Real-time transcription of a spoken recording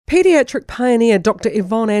Paediatric pioneer Dr.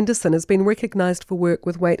 Yvonne Anderson has been recognised for work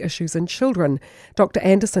with weight issues in children. Dr.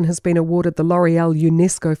 Anderson has been awarded the L'Oreal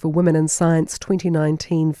UNESCO for Women in Science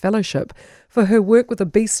 2019 Fellowship for her work with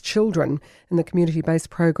obese children in the community-based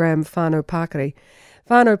program Whānau Pakari.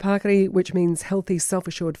 Whānau Pakari, which means healthy,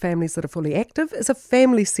 self-assured families that are fully active, is a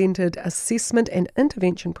family-centred assessment and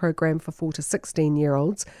intervention program for 4 to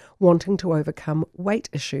 16-year-olds wanting to overcome weight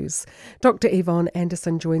issues. Dr. Yvonne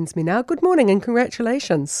Anderson joins me now. Good morning and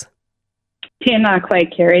congratulations. Tēnā koe,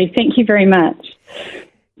 Kerry. Thank you very much.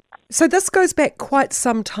 So this goes back quite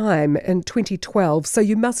some time in 2012, so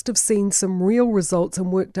you must have seen some real results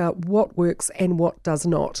and worked out what works and what does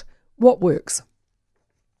not. What works?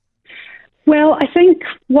 Well, I think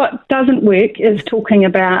what doesn't work is talking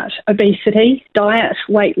about obesity, diet,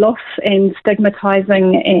 weight loss, and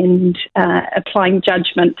stigmatising and applying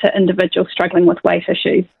judgment to individuals struggling with weight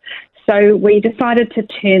issues. So we decided to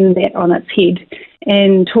turn that on its head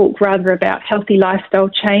and talk rather about healthy lifestyle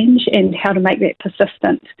change and how to make that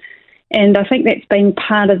persistent. And I think that's been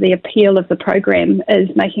part of the appeal of the program, is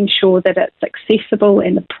making sure that it's accessible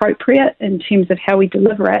and appropriate in terms of how we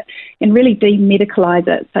deliver it and really demedicalise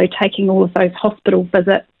it. So taking all of those hospital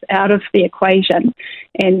visits out of the equation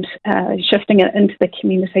and shifting it into the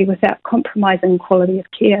community without compromising quality of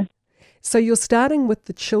care. So you're starting with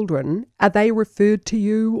the children. Are they referred to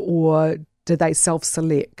you or do they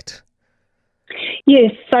self-select?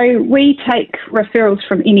 Yes, so we take referrals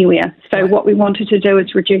from anywhere. So what we wanted to do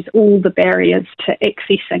is reduce all the barriers to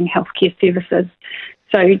accessing healthcare services.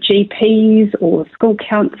 So GPs or school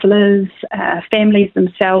counsellors, families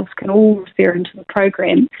themselves can all refer into the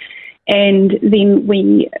program. And then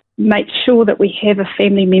we make sure that we have a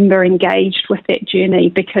family member engaged with that journey,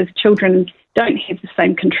 because children don't have the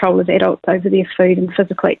same control as adults over their food and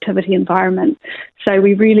physical activity environment. So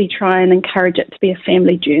we really try and encourage it to be a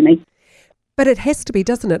family journey. But it has to be,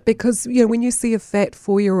 doesn't it? Because, you know, when you see a fat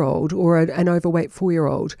 4-year-old or an overweight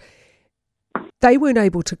 4-year-old, they weren't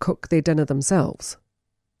able to cook their dinner themselves.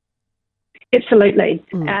 Absolutely.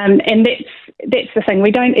 And that's the thing.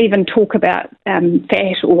 We don't even talk about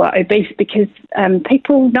fat or obese because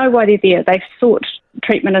people know why they're there. They've sought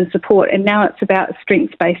treatment and support, and now it's about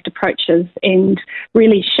strengths-based approaches and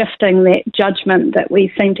really shifting that judgment that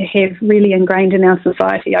we seem to have really ingrained in our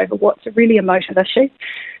society over what's a really emotive issue.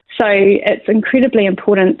 So it's incredibly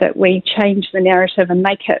important that we change the narrative and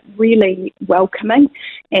make it really welcoming,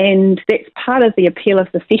 and that's part of the appeal of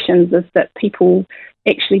the sessions, is that people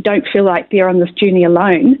actually don't feel like they're on this journey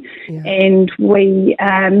alone. Yeah. And we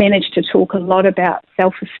managed to talk a lot about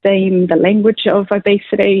self-esteem, the language of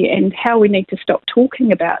obesity, and how we need to stop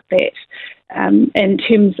talking about that in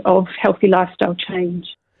terms of healthy lifestyle change.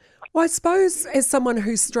 Well, I suppose as someone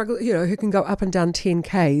who's struggled, you know, who can go up and down 10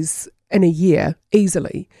 Ks in a year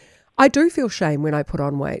easily, I do feel shame when I put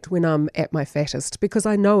on weight, when I'm at my fattest, because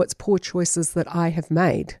I know it's poor choices that I have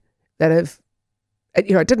made that have,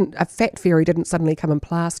 you know, a fat fairy didn't suddenly come and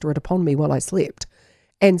plaster it upon me while I slept.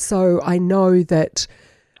 And so I know that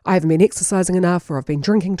I haven't been exercising enough or I've been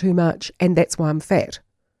drinking too much, and that's why I'm fat.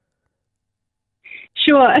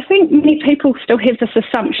 Sure. I think many people still have this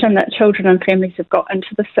assumption that children and families have got into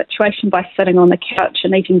this situation by sitting on the couch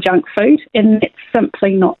and eating junk food, and that's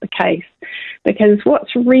simply not the case. Because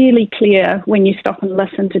what's really clear when you stop and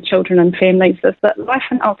listen to children and families is that life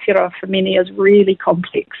in Aotearoa for many is really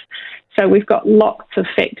complex. So we've got lots of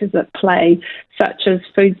factors at play, such as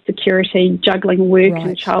food security, juggling work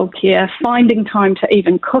and childcare, finding time to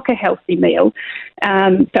even cook a healthy meal.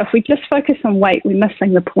 So if we just focus on weight, we're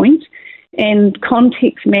missing the point. And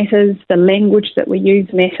context matters, the language that we use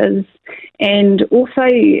matters, and also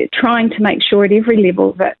trying to make sure at every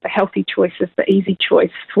level that the healthy choice is the easy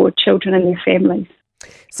choice for children and their families.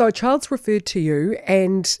 So a child's referred to you,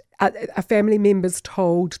 and a family member's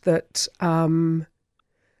told that,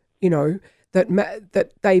 you know,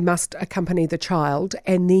 that they must accompany the child,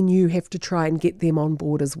 and then you have to try and get them on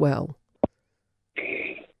board as well.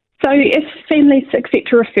 So if families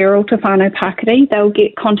accept a referral to Whānau Pakari, they'll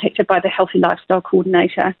get contacted by the Healthy Lifestyle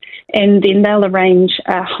Coordinator, and then they'll arrange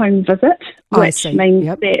a home visit, which means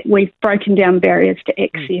that we've broken down barriers to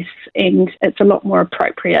access, and it's a lot more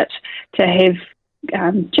appropriate to have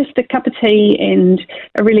just a cup of tea and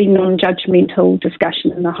a really non-judgmental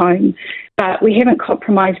discussion in the home. But we haven't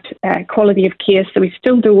compromised quality of care, so we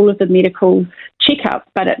still do all of the medical checkup,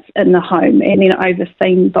 but it's in the home and then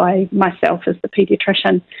overseen by myself as the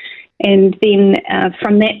paediatrician. And then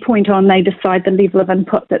from that point on, they decide the level of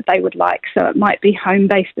input that they would like. So it might be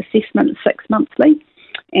home-based assessment 6 monthly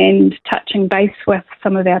and touching base with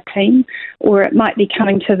some of our team, or it might be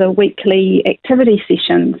coming to the weekly activity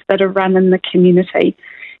sessions that are run in the community.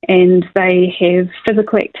 and they have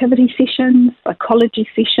physical activity sessions, psychology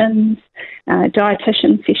sessions,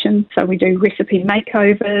 dietitian sessions. So we do recipe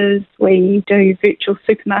makeovers, we do virtual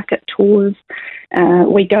supermarket tours,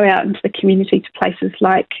 we go out into the community to places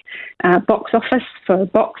like box office for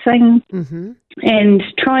boxing, and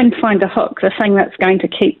try and find a hook, the thing that's going to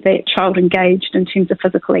keep that child engaged in terms of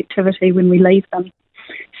physical activity when we leave them.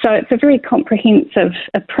 So it's a very comprehensive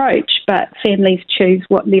approach, but families choose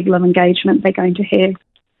what level of engagement they're going to have.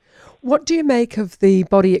 What do you make of the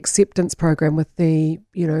body acceptance program with the,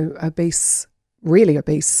 obese, really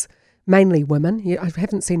obese, mainly women? I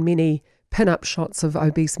haven't seen many pin-up shots of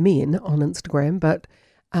obese men on Instagram, but,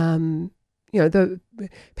 the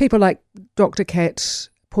people like Dr. Kat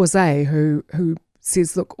Porzay, who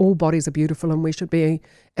says, look, all bodies are beautiful and we should be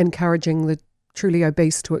encouraging the truly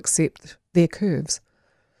obese to accept their curves.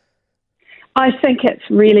 I think it's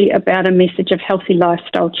really about a message of healthy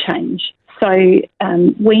lifestyle change. So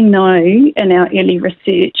we know in our early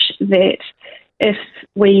research that if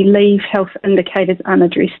we leave health indicators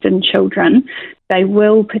unaddressed in children, they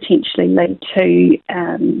will potentially lead to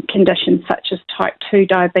conditions such as type 2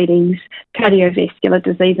 diabetes, cardiovascular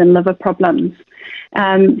disease and liver problems.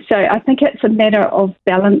 So I think it's a matter of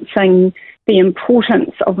balancing the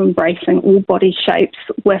importance of embracing all body shapes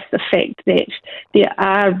with the fact that there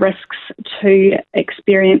are risks to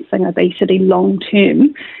experiencing obesity long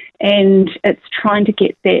term, and it's trying to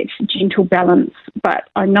get that gentle balance. But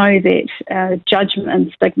I know that judgment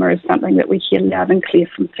and stigma is something that we hear loud and clear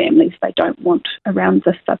from families they don't want around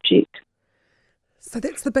this subject. So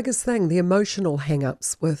that's the biggest thing, the emotional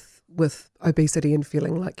hang-ups with obesity and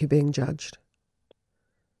feeling like you're being judged.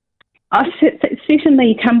 It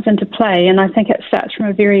certainly comes into play, and I think it starts from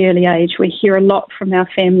a very early age. We hear a lot from our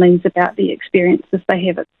families about the experiences they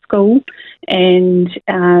have at school and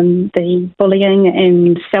the bullying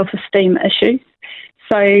and self-esteem issues.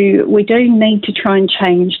 So we do need to try and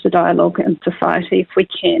change the dialogue in society if we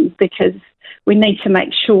can, because we need to make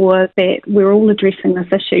sure that we're all addressing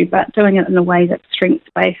this issue, but doing it in a way that's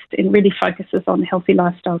strengths-based and really focuses on healthy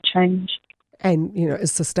lifestyle change. And,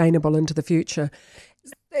 is sustainable into the future.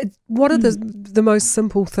 What are the most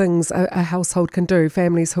simple things a household can do?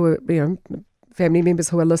 Families who are, family members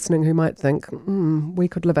who are listening who might think, we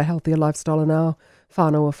could live a healthier lifestyle in our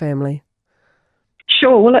whānau or family.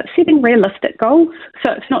 Sure. Well, it's setting realistic goals.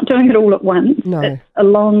 So it's not doing it all at once. No. It's a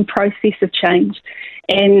long process of change.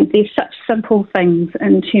 And there's such simple things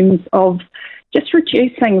in terms of just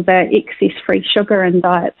reducing the excess free sugar in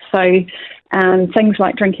diets. So things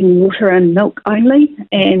like drinking water and milk only,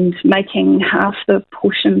 and making half the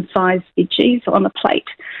portion size veggies on a plate.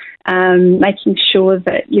 Making sure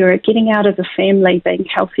that you're getting out as a family being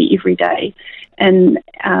healthy every day, in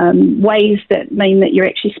ways that mean that you're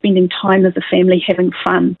actually spending time as a family having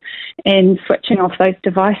fun, and switching off those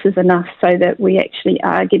devices enough so that we actually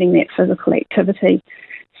are getting that physical activity.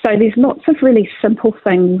 So there's lots of really simple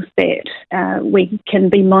things that we can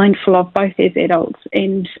be mindful of both as adults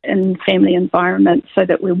and in family environments so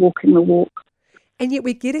that we're walking the walk. And yet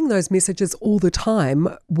we're getting those messages all the time,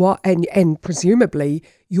 and presumably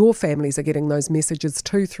your families are getting those messages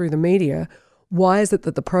too through the media. Why is it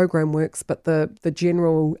that the program works but the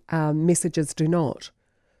general messages do not?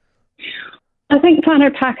 I think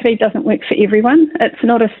whānau Pākari doesn't work for everyone. It's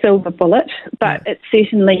not a silver bullet, but it's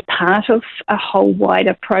certainly part of a whole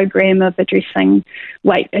wider program of addressing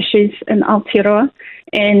weight issues in Aotearoa.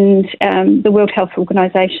 And the World Health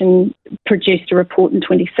Organization produced a report in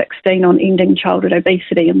 2016 on ending childhood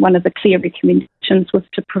obesity, and one of the clear recommendations was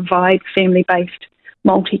to provide family-based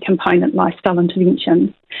multi-component lifestyle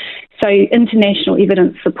interventions. So international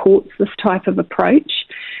evidence supports this type of approach.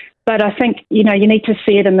 But I think, you need to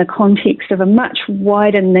see it in the context of a much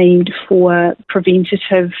wider need for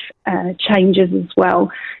preventative changes as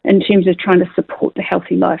well, in terms of trying to support the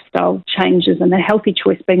healthy lifestyle changes, and the healthy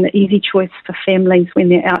choice being the easy choice for families when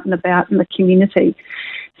they're out and about in the community.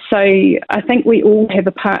 So I think we all have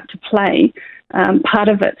a part to play. Part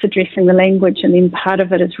of it's addressing the language, and then part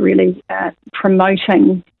of it is really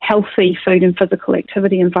promoting healthy food and physical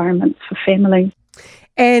activity environments for families.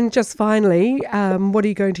 And just finally, what are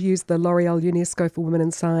you going to use the L'Oreal UNESCO for Women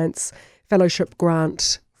in Science Fellowship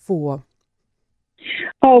Grant for?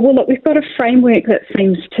 Oh, well, look, we've got a framework that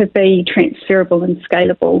seems to be transferable and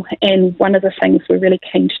scalable. And one of the things we're really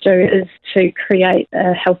keen to do is to create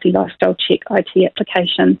a healthy lifestyle check IT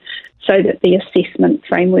application so that the assessment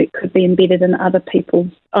framework could be embedded in other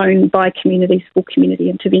people's own by communities for community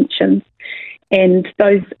interventions. And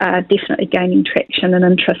those are definitely gaining traction and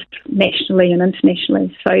interest nationally and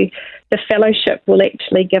internationally. So the fellowship will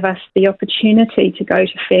actually give us the opportunity to go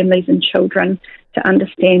to families and children to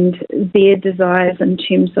understand their desires in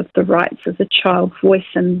terms of the rights of the child voice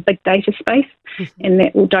in big data space, and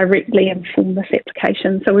that will directly inform this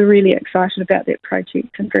application. So we're really excited about that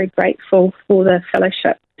project and very grateful for the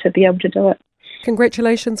fellowship to be able to do it.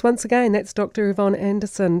 Congratulations once again. That's Dr. Yvonne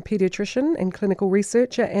Anderson, paediatrician and clinical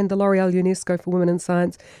researcher and the L'Oreal UNESCO for Women in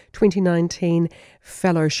Science 2019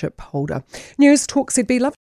 fellowship holder. News Talk ZB. Love